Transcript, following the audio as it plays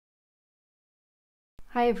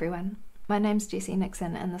Hi everyone, my name's Jessie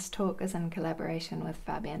Nixon and this talk is in collaboration with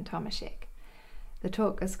Fabian Tomaszek. The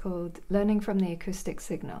talk is called Learning from the Acoustic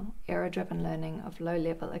Signal, Error-Driven Learning of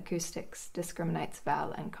Low-Level Acoustics Discriminates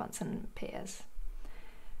Vowel and Consonant Pairs.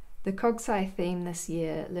 The CogSci theme this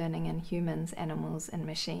year, learning in humans, animals and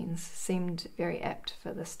machines, seemed very apt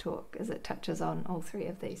for this talk as it touches on all three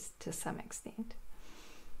of these to some extent.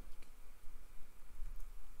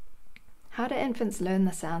 How do infants learn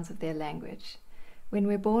the sounds of their language? When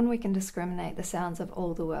we're born, we can discriminate the sounds of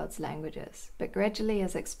all the world's languages, but gradually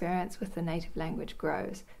as experience with the native language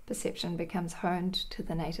grows, perception becomes honed to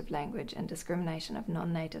the native language and discrimination of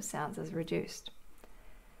non-native sounds is reduced.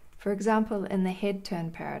 For example, in the head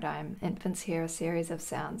turn paradigm, infants hear a series of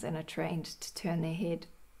sounds and are trained to turn their head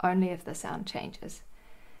only if the sound changes.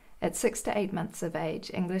 At 6 to 8 months of age,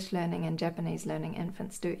 English learning and Japanese learning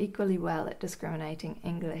infants do equally well at discriminating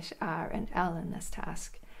English R and L in this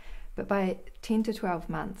task. But by 10 to 12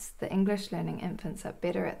 months, the English learning infants are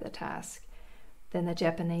better at the task than the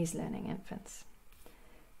Japanese learning infants.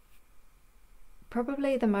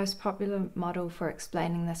 Probably the most popular model for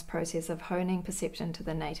explaining this process of honing perception to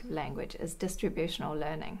the native language is distributional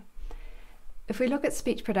learning. If we look at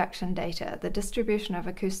speech production data, the distribution of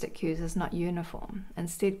acoustic cues is not uniform.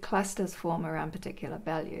 Instead, clusters form around particular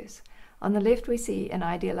values. On the left, we see an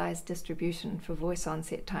idealized distribution for voice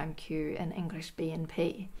onset time Q in English B and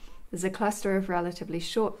P. There's a cluster of relatively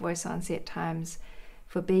short voice onset times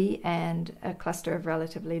for B and a cluster of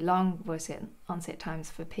relatively long voice onset times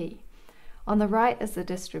for P. On the right is the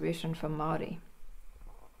distribution for Māori.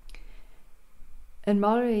 In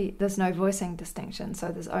Māori, there's no voicing distinction, so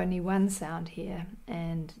there's only one sound here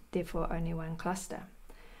and therefore only one cluster.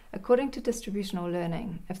 According to distributional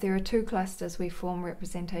learning, if there are two clusters, we form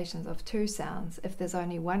representations of two sounds. If there's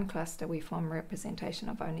only one cluster, we form a representation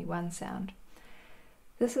of only one sound.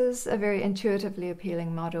 This is a very intuitively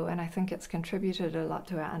appealing model, and I think it's contributed a lot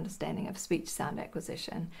to our understanding of speech sound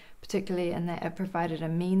acquisition, particularly in that it provided a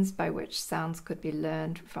means by which sounds could be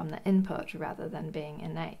learned from the input rather than being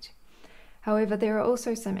innate. However, there are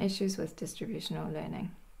also some issues with distributional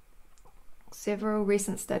learning. Several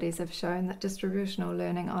recent studies have shown that distributional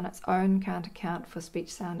learning on its own can't account for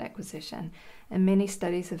speech sound acquisition, and many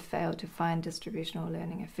studies have failed to find distributional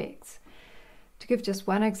learning effects. To give just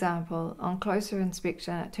one example, on closer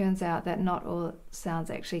inspection, it turns out that not all sounds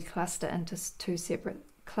actually cluster into two separate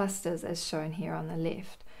clusters as shown here on the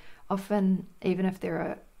left. Often, even if there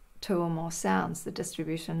are two or more sounds, the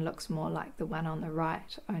distribution looks more like the one on the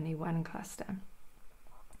right, only one cluster.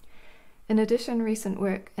 In addition, recent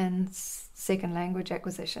work in second language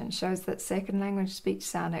acquisition shows that second language speech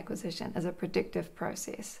sound acquisition is a predictive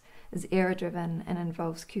process, is error-driven, and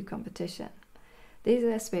involves cue competition. These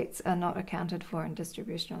aspects are not accounted for in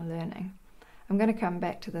distributional learning. I'm going to come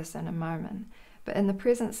back to this in a moment, but in the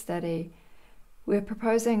present study, we're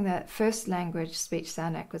proposing that first language speech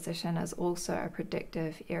sound acquisition is also a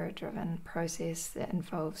predictive, error-driven process that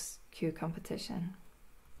involves cue competition.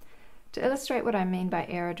 To illustrate what I mean by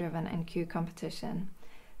error-driven and cue competition,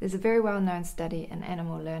 there's a very well-known study in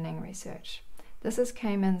animal learning research. This is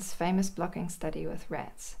Cayman's famous blocking study with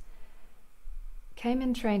rats.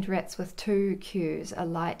 Cayman trained rats with two cues, a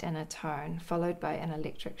light and a tone, followed by an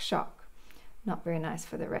electric shock. Not very nice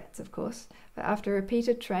for the rats, of course, but after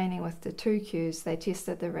repeated training with the two cues, they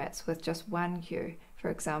tested the rats with just one cue,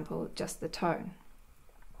 for example, just the tone.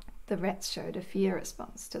 The rats showed a fear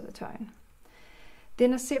response to the tone.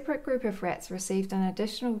 Then a separate group of rats received an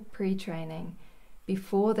additional pre-training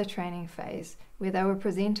before the training phase, where they were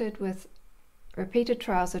presented with repeated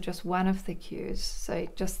trials of just one of the cues, so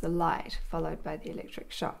just the light followed by the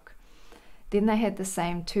electric shock. Then they had the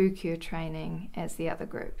same two cue training as the other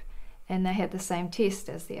group, and they had the same test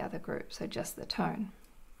as the other group, so just the tone.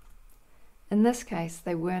 In this case,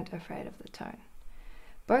 they weren't afraid of the tone.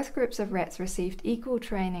 Both groups of rats received equal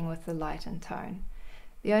training with the light and tone.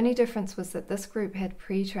 The only difference was that this group had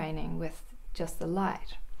pre-training with just the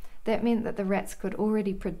light. That meant that the rats could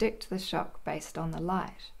already predict the shock based on the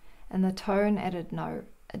light, and the tone added no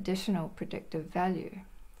additional predictive value,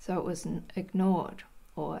 so it was ignored,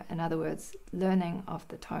 or in other words, learning of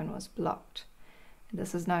the tone was blocked.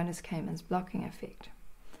 This is known as Cayman's blocking effect.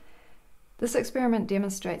 This experiment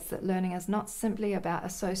demonstrates that learning is not simply about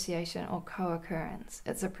association or co-occurrence,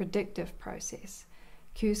 it's a predictive process.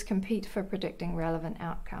 Cues compete for predicting relevant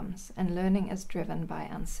outcomes, and learning is driven by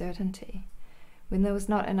uncertainty. When there was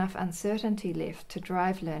not enough uncertainty left to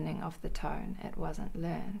drive learning of the tone, it wasn't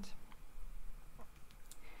learned.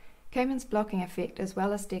 Cayman's blocking effect, as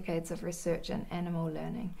well as decades of research in animal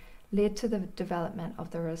learning, led to the development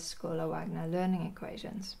of the Rescorla-Wagner learning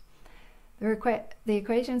equations. The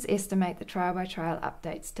equations estimate the trial-by-trial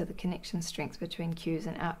updates to the connection strength between cues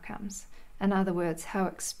and outcomes. In other words, how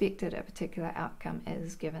expected a particular outcome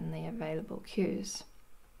is given the available cues.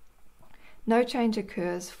 No change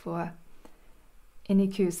occurs for any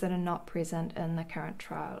cues that are not present in the current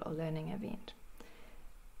trial or learning event.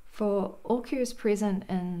 For all cues present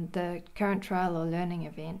in the current trial or learning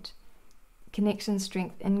event, connection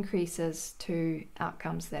strength increases to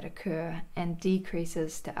outcomes that occur and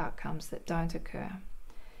decreases to outcomes that don't occur.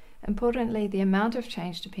 Importantly, the amount of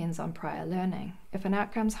change depends on prior learning. If an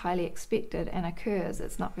outcome is highly expected and occurs,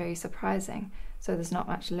 it's not very surprising, so there's not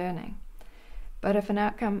much learning. But if an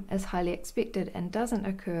outcome is highly expected and doesn't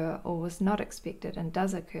occur, or was not expected and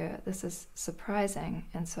does occur, this is surprising,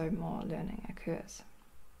 and so more learning occurs.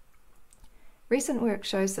 Recent work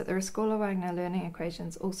shows that the Rescorla-Wagner learning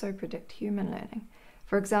equations also predict human learning.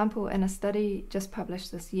 For example, in a study just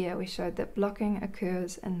published this year, we showed that blocking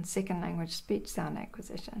occurs in second language speech sound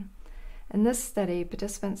acquisition. In this study,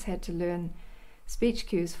 participants had to learn speech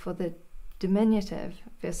cues for the diminutive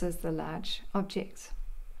versus the large objects.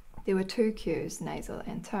 There were two cues, nasal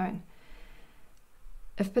and tone.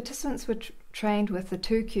 If participants were trained with the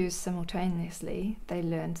two cues simultaneously, they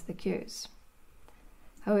learned the cues.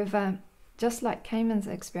 However, just like Cayman's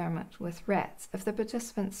experiment with rats, if the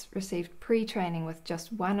participants received pre-training with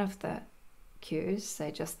just one of the cues,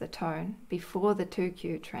 say just the tone, before the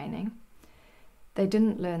two-cue training, they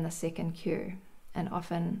didn't learn the second cue and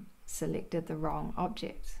often selected the wrong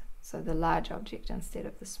object, so the large object instead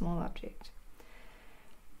of the small object.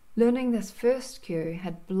 Learning this first cue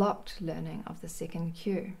had blocked learning of the second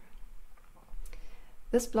cue.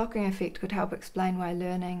 This blocking effect could help explain why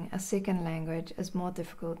learning a second language is more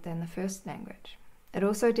difficult than the first language. It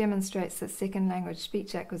also demonstrates that second language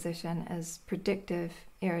speech acquisition is predictive,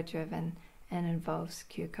 error-driven, and involves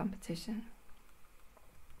cue competition.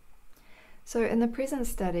 So in the present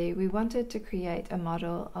study, we wanted to create a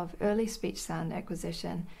model of early speech sound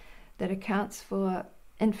acquisition that accounts for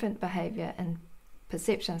infant behavior in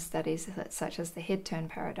perception studies such as the head turn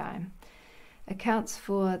paradigm, accounts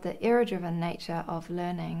for the error-driven nature of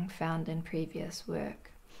learning found in previous work,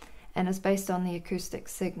 and is based on the acoustic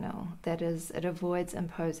signal, that is, it avoids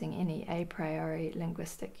imposing any a priori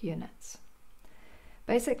linguistic units.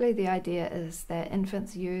 Basically, the idea is that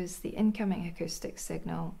infants use the incoming acoustic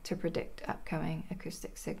signal to predict upcoming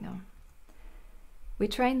acoustic signal. We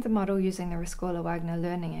trained the model using the Rescorla-Wagner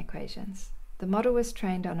learning equations. The model was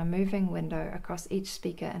trained on a moving window across each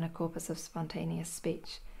speaker in a corpus of spontaneous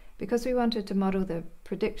speech. Because we wanted to model the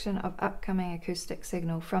prediction of upcoming acoustic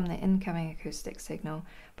signal from the incoming acoustic signal,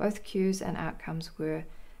 both cues and outcomes were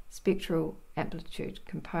spectral amplitude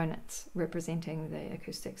components representing the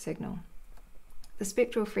acoustic signal. The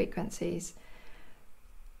spectral frequencies,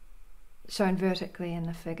 shown vertically in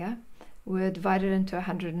the figure, were divided into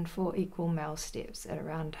 104 equal mel steps at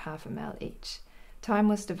around half a mel each. Time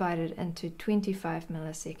was divided into 25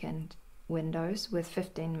 millisecond windows with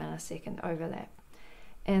 15 millisecond overlap.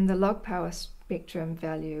 And the log power spectrum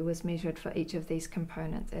value was measured for each of these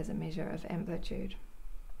components as a measure of amplitude.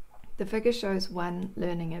 The figure shows one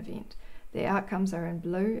learning event. The outcomes are in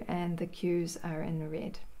blue and the cues are in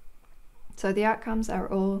red. So the outcomes are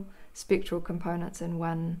all spectral components in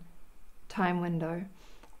one time window,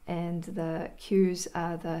 and the cues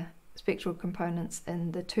are the spectral components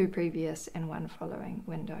in the two previous and one following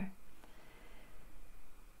window.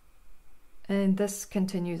 And this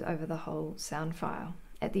continues over the whole sound file.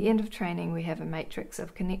 At the end of training, we have a matrix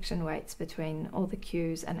of connection weights between all the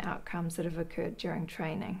cues and outcomes that have occurred during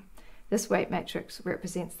training. This weight matrix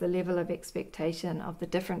represents the level of expectation of the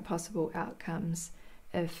different possible outcomes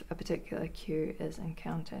if a particular cue is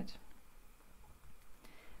encountered.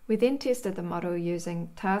 We then tested the model using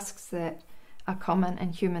tasks that are common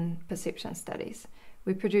in human perception studies.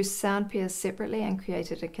 We produced sound pairs separately and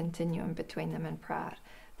created a continuum between them in Pratt.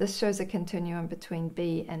 This shows a continuum between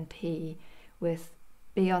B and P, with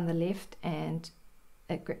B on the left, and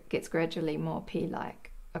it gets gradually more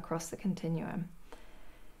P-like across the continuum.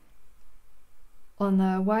 On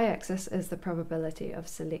the y-axis is the probability of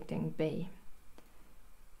selecting B.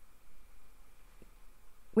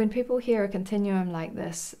 When people hear a continuum like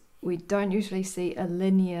this, we don't usually see a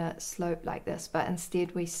linear slope like this, but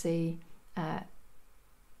instead we see a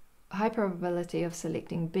high probability of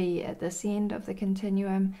selecting B at this end of the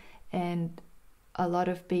continuum and a lot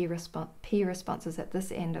of P responses at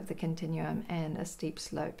this end of the continuum and a steep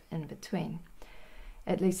slope in between.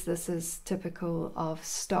 At least this is typical of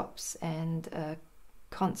stops and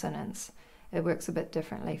consonants. It works a bit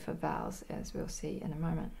differently for vowels, as we'll see in a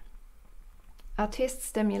moment. Our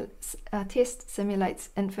test simulates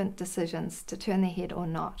infant decisions to turn their head or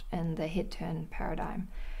not in the head turn paradigm.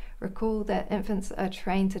 Recall that infants are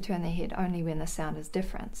trained to turn their head only when the sound is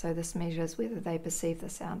different, so this measures whether they perceive the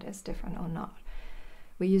sound as different or not.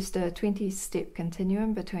 We used a 20-step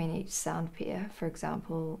continuum between each sound pair, for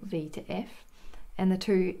example V to F, and the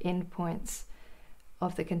two endpoints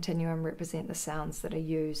of the continuum represent the sounds that are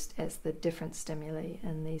used as the different stimuli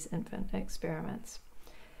in these infant experiments.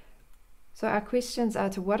 So our questions are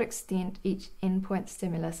to what extent each endpoint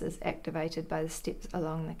stimulus is activated by the steps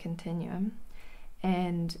along the continuum,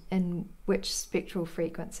 and in which spectral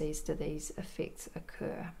frequencies do these effects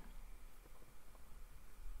occur.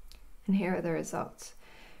 And here are the results.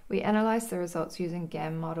 We analysed the results using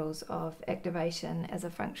GAM models of activation as a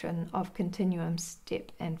function of continuum,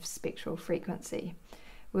 step and spectral frequency.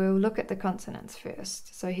 We'll look at the consonants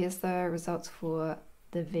first. So here's the results for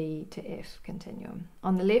the V to F continuum.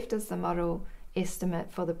 On the left is the model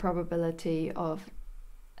estimate for the probability of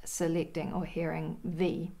selecting or hearing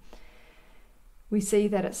V. We see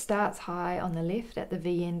that it starts high on the left at the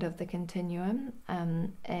V end of the continuum,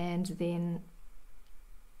 and then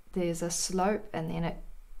there's a slope, and then it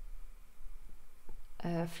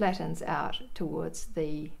flattens out towards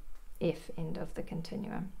the F end of the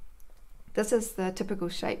continuum. This is the typical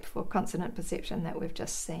shape for consonant perception that we've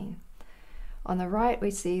just seen. On the right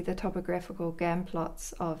we see the topographical GAM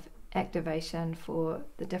plots of activation for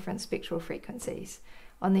the different spectral frequencies.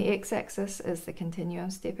 On the x-axis is the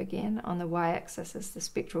continuum step again, on the y-axis is the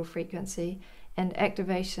spectral frequency, and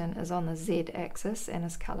activation is on the z-axis and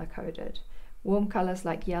is colour-coded. Warm colours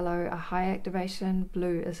like yellow are high activation,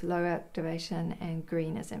 blue is low activation, and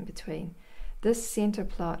green is in between. This centre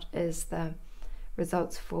plot is the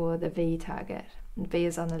results for the V target. V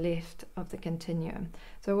is on the left of the continuum.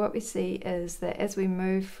 So what we see is that as we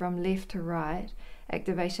move from left to right,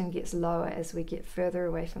 activation gets lower as we get further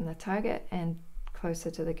away from the target and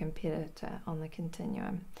closer to the competitor on the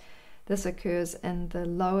continuum. This occurs in the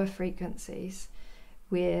lower frequencies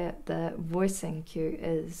where the voicing cue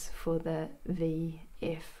is for the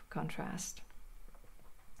VF contrast.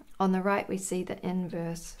 On the right we see the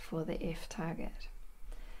inverse for the F target.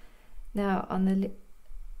 Now on the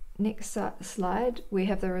next slide we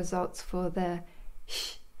have the results for the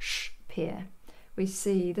sh pair. We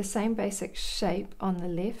see the same basic shape on the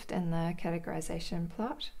left in the categorization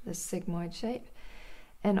plot, the sigmoid shape,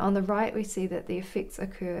 and on the right we see that the effects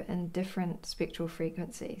occur in different spectral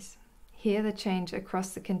frequencies. Here the change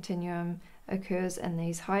across the continuum occurs in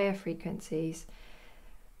these higher frequencies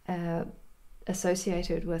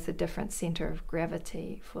associated with a different center of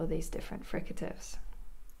gravity for these different fricatives.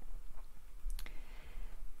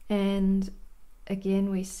 And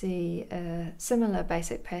again we see a similar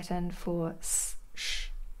basic pattern for s, sh,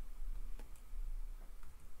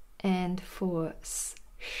 and for s,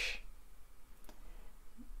 sh.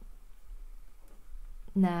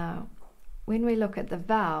 Now, when we look at the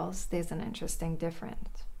vowels, there's an interesting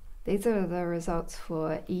difference. These are the results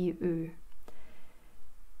for EU.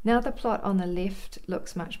 Now the plot on the left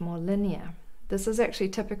looks much more linear. This is actually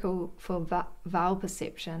typical for vowel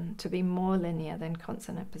perception to be more linear than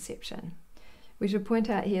consonant perception. We should point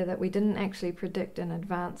out here that we didn't actually predict in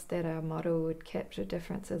advance that our model would capture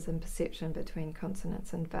differences in perception between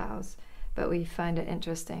consonants and vowels, but we find it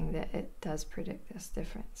interesting that it does predict this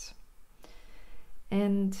difference.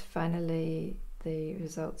 And finally, the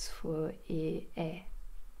results for E.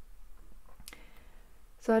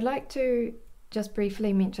 So I'd like to just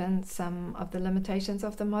briefly mention some of the limitations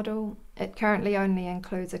of the model. It currently only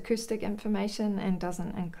includes acoustic information and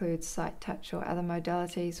doesn't include sight, touch or other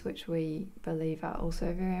modalities, which we believe are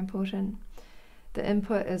also very important. The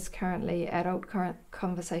input is currently adult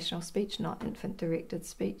conversational speech, not infant-directed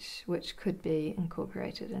speech, which could be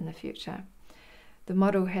incorporated in the future. The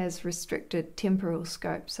model has restricted temporal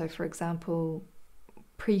scope, so for example,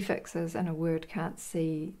 prefixes in a word can't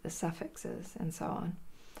see the suffixes and so on.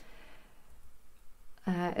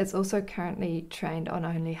 It's also currently trained on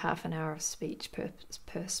only half an hour of speech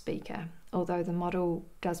per speaker, although the model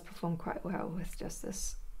does perform quite well with just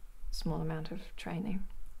this small amount of training.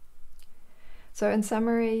 So in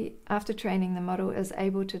summary, after training, the model is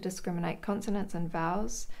able to discriminate consonants and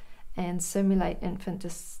vowels and simulate infant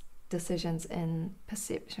decisions in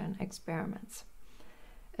perception experiments.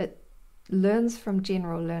 It learns from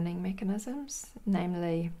general learning mechanisms,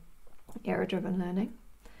 namely error-driven learning.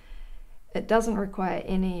 It doesn't require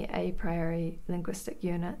any a priori linguistic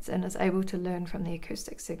units and is able to learn from the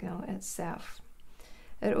acoustic signal itself.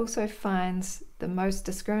 It also finds the most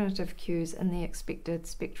discriminative cues in the expected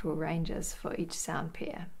spectral ranges for each sound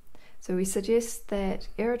pair. So we suggest that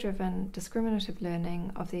error-driven discriminative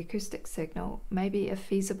learning of the acoustic signal may be a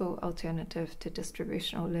feasible alternative to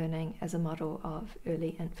distributional learning as a model of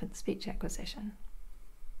early infant speech acquisition.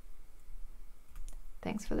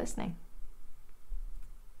 Thanks for listening.